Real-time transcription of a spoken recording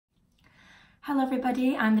Hello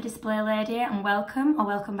everybody, I'm the Display Lady and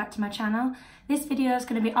welcome back to my channel. This video is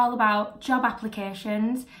going to be all about job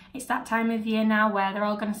applications. It's that time of year now where they're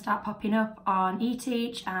all going to start popping up on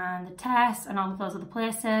eTeach and the tests and all of those other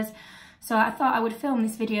places. So I thought I would film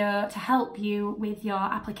this video to help you with your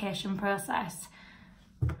application process.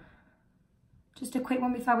 Just a quick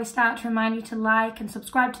one before we start to remind you to like and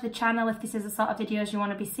subscribe to the channel if this is the sort of videos you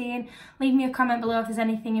want to be seeing. Leave me a comment below if there's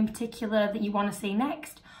anything in particular that you want to see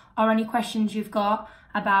next, or any questions you've got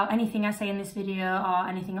about anything I say in this video or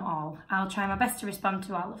anything at all. I'll try my best to respond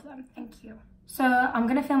to all of them. Thank you. So I'm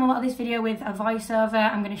going to film a lot of this video with a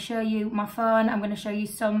voiceover. I'm going to show you my phone. I'm going to show you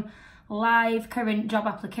some live current job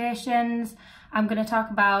applications. I'm going to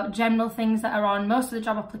talk about general things that are on most of the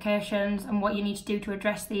job applications and what you need to do to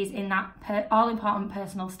address these in that all-important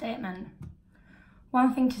personal statement.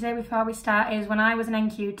 One thing to say before we start is when I was an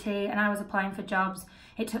NQT and I was applying for jobs,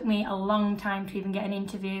 it took me a long time to even get an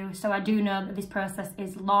interview. So I do know that this process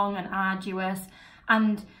is long and arduous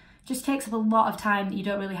and just takes up a lot of time that you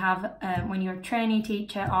don't really have when you're a trainee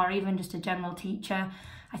teacher or even just a general teacher.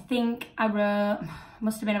 I think I wrote,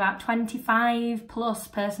 must have been about 25 plus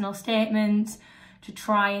personal statements to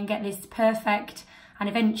try and get this perfect. And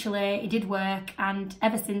eventually it did work. And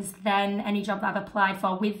ever since then, any job that I've applied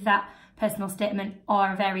for with that personal statement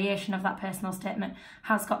or a variation of that personal statement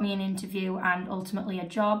has got me an interview and ultimately a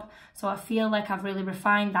job. So I feel like I've really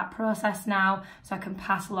refined that process now so I can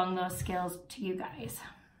pass along those skills to you guys.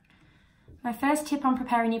 My first tip on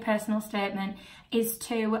preparing your personal statement is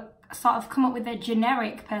to sort of come up with a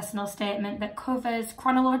generic personal statement that covers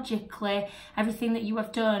chronologically everything that you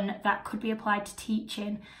have done that could be applied to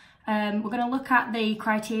teaching. We're going to look at the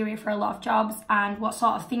criteria for a lot of jobs and what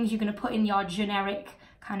sort of things you're going to put in your generic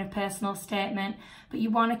kind of personal statement, but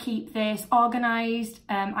you want to keep this organised.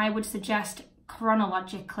 I would suggest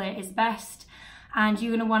chronologically is best, and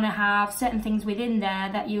you're going to want to have certain things within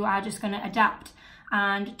there that you are just going to adapt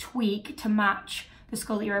and tweak to match the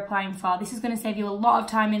school that you're applying for. This is going to save you a lot of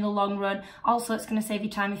time in the long run. Also, it's going to save you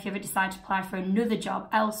time if you ever decide to apply for another job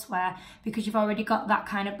elsewhere, because you've already got that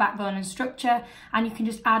kind of backbone and structure, and you can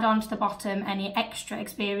just add on to the bottom any extra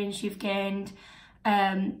experience you've gained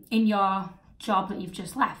in your job that you've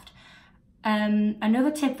just left.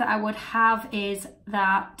 Another tip that I would have is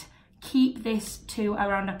that keep this to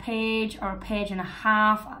around a page or a page and a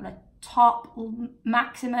half at the top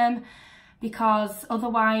maximum, because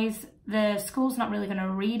otherwise the school's not really going to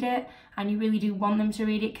read it, and you really do want them to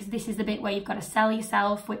read it, because this is the bit where you've got to sell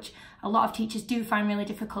yourself, which a lot of teachers do find really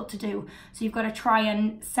difficult to do. So you've got to try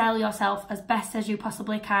and sell yourself as best as you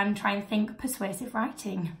possibly can. Try and think persuasive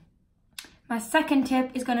writing. My second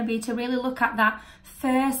tip is going to be to really look at that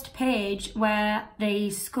first page where the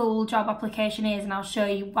school job application is, and I'll show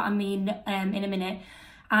you what I mean in a minute,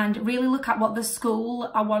 and really look at what the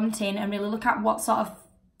school are wanting and really look at what sort of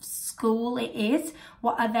school it is.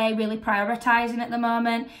 What are they really prioritising at the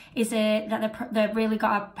moment? Is it that they've really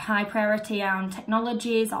got a high priority on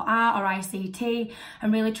technologies or art or ICT,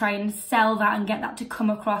 and really try and sell that and get that to come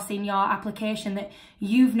across in your application, that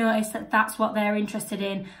you've noticed that that's what they're interested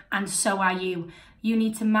in and so are you. You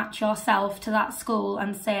need to match yourself to that school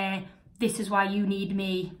and say, this is why you need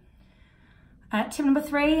me. Tip number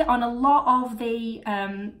 3, on a lot of the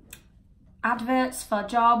adverts for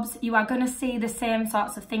jobs, you are going to see the same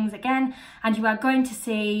sorts of things again, and you are going to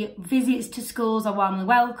see visits to schools are warmly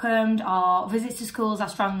welcomed or visits to schools are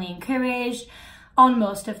strongly encouraged on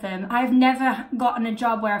most of them. I've never gotten a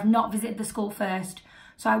job where I've not visited the school first,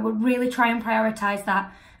 so I would really try and prioritise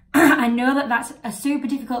that. I know that that's a super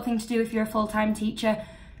difficult thing to do if you're a full-time teacher.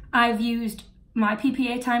 I've used my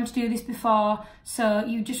PPA time to do this before, so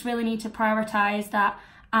you just really need to prioritise that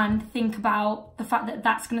and think about the fact that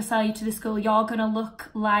that's going to sell you to the school. You're going to look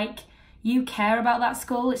like you care about that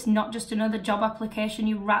school. It's not just another job application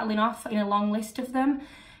you're rattling off in a long list of them.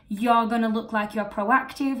 You're going to look like you're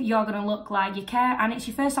proactive. You're going to look like you care. And it's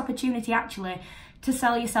your first opportunity actually to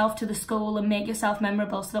sell yourself to the school and make yourself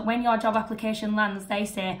memorable, so that when your job application lands, they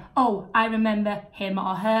say, oh, I remember him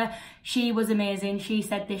or her. She was amazing. She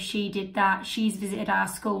said this, she did that. She's visited our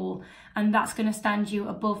school. And that's going to stand you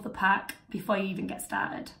above the pack before you even get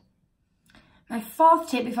started. My fourth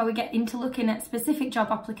tip before we get into looking at specific job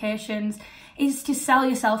applications is to sell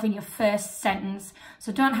yourself in your first sentence.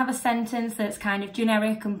 So don't have a sentence that's kind of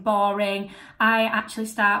generic and boring. I actually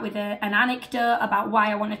start with an anecdote about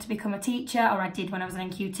why I wanted to become a teacher, or I did when I was an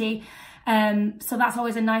NQT. So that's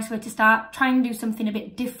always a nice way to start. Try and do something a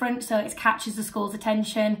bit different so it catches the school's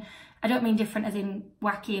attention. I don't mean different as in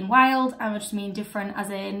wacky and wild, I just mean different as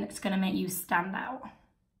in it's going to make you stand out.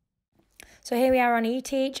 So here we are on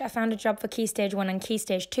eTeach. I found a job for Key Stage 1 and Key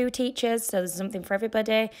Stage 2 teachers, so there's something for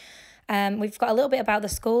everybody. We've got a little bit about the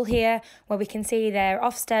school here where we can see their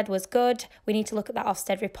Ofsted was good. We need to look at that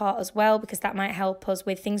Ofsted report as well because that might help us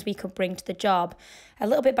with things we could bring to the job. A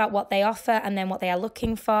little bit about what they offer and then what they are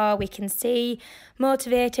looking for. We can see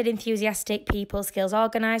motivated, enthusiastic people, skills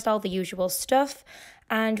organised, all the usual stuff.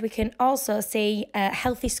 And we can also see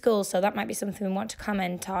healthy schools, so that might be something we want to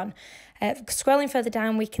comment on. Scrolling further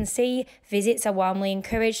down, we can see visits are warmly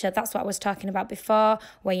encouraged, so that's what I was talking about before,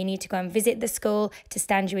 where you need to go and visit the school to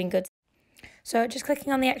stand you in good. So just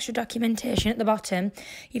clicking on the extra documentation at the bottom,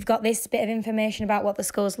 you've got this bit of information about what the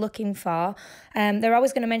school's looking for. They're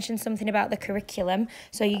always going to mention something about the curriculum,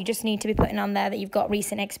 so you just need to be putting on there that you've got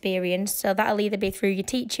recent experience. So that'll either be through your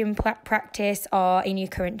teaching practice or in your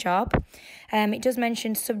current job. It does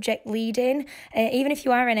mention subject leading. Even if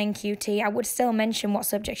you are an NQT, I would still mention what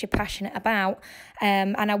subjects you're passionate about.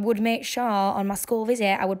 And I would make sure on my school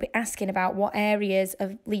visit, I would be asking about what areas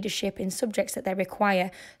of leadership in subjects that they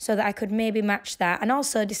require so that I could maybe match that and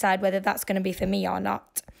also decide whether that's going to be for me or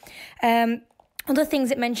not. Other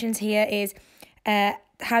things it mentions here is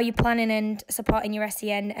how you're planning and supporting your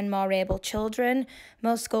SEN and more able children.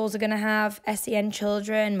 Most schools are going to have SEN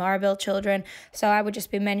children, more able children, so I would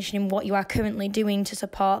just be mentioning what you are currently doing to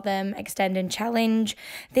support them, extend and challenge.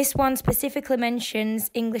 This one specifically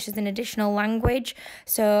mentions English as an additional language,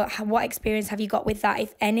 so what experience have you got with that,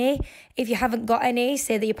 if any? If you haven't got any,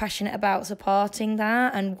 say that you're passionate about supporting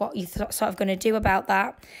that and what you're sort of going to do about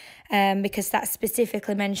that. Because that's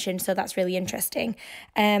specifically mentioned, so that's really interesting.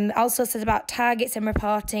 Also says about targets and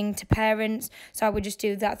reporting to parents, so I would just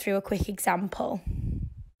do that through a quick example.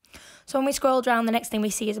 So when we scroll down, the next thing we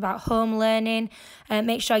see is about home learning.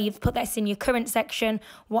 Make sure you've put this in your current section.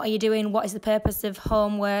 What are you doing? What is the purpose of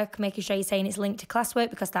homework? Making sure you're saying it's linked to classwork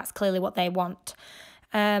because that's clearly what they want.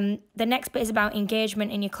 The next bit is about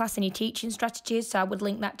engagement in your class and your teaching strategies. So I would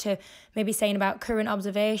link that to maybe saying about current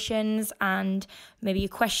observations and maybe your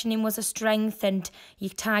questioning was a strength and you're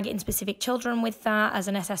targeting specific children with that as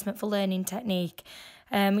an assessment for learning technique.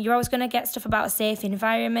 You're always going to get stuff about a safe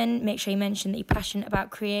environment. Make sure you mention that you're passionate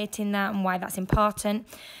about creating that and why that's important.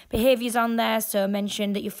 Behaviours on there, so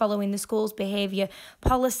mention that you're following the school's behaviour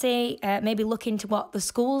policy. Maybe look into what the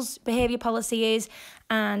school's behaviour policy is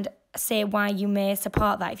and say why you may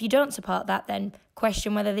support that. If you don't support that, then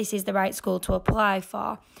question whether this is the right school to apply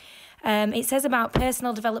for. It says about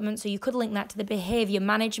personal development, so you could link that to the behaviour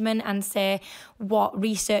management and say what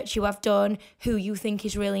research you have done, who you think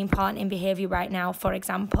is really important in behaviour right now, for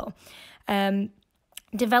example.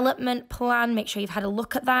 Development plan, make sure you've had a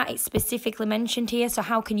look at that. It's specifically mentioned here, so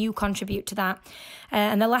how can you contribute to that?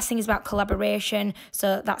 And the last thing is about collaboration,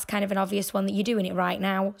 so that's kind of an obvious one that you're doing it right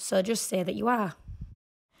now, so just say that you are.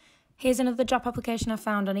 Here's another job application I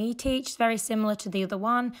found on eTeach. It's very similar to the other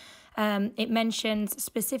one. It mentions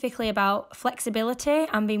specifically about flexibility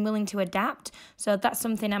and being willing to adapt. So that's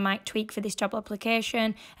something I might tweak for this job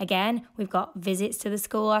application. Again, we've got visits to the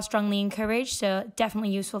school are strongly encouraged, so definitely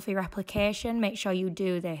useful for your application. Make sure you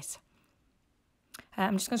do this.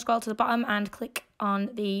 I'm just going to scroll to the bottom and click on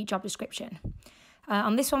the job description.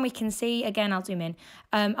 On this one we can see, again I'll zoom in,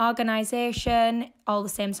 organisation, all the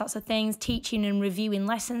same sorts of things, teaching and reviewing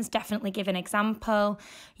lessons, definitely give an example.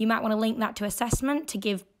 You might want to link that to assessment to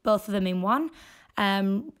give both of them in one.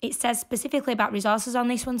 It says specifically about resources on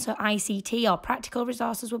this one, so ICT or practical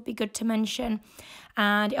resources would be good to mention.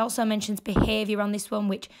 And it also mentions behaviour on this one,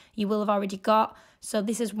 which you will have already got. So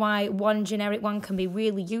this is why one generic one can be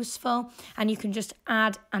really useful, and you can just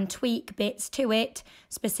add and tweak bits to it,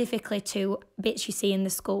 specifically to bits you see in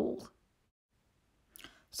the school.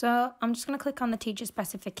 So I'm just going to click on the teacher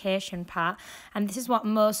specification part, and this is what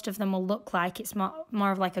most of them will look like. It's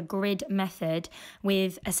more of like a grid method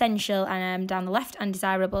with essential down the left and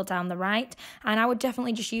desirable down the right. And I would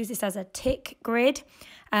definitely just use this as a tick grid.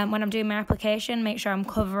 When I'm doing my application, make sure I'm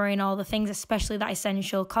covering all the things, especially that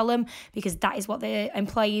essential column, because that is what the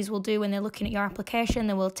employees will do when they're looking at your application.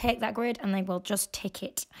 They will take that grid and they will just tick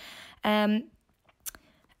it.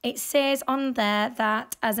 It says on there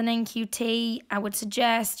that as an NQT, I would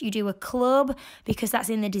suggest you do a club because that's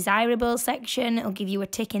in the desirable section. It'll give you a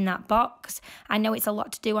tick in that box. I know it's a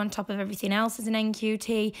lot to do on top of everything else as an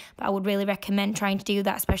NQT, but I would really recommend trying to do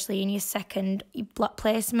that, especially in your second block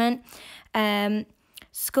placement.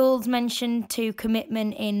 Schools mentioned to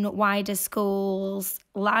commitment in wider schools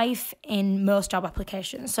life in most job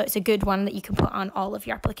applications, so it's a good one that you can put on all of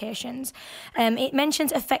your applications. It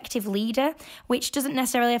mentions effective leader, which doesn't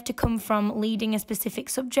necessarily have to come from leading a specific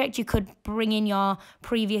subject. You could bring in your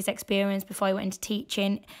previous experience before you went into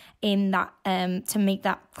teaching in that to meet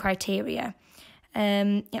that criteria.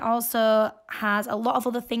 It also has a lot of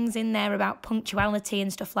other things in there about punctuality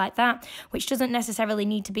and stuff like that, which doesn't necessarily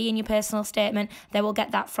need to be in your personal statement. They will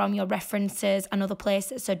get that from your references and other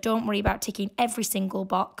places, so don't worry about ticking every single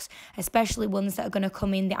box, especially ones that are going to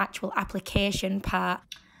come in the actual application part.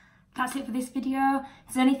 That's it for this video.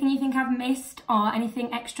 If there's anything you think I've missed or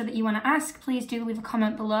anything extra that you want to ask, please do leave a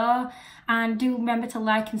comment below, and do remember to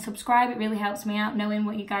like and subscribe. It really helps me out knowing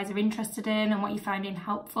what you guys are interested in and what you're finding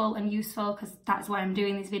helpful and useful, because that's why I'm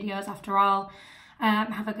doing these videos after all.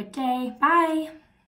 Have a good day. Bye.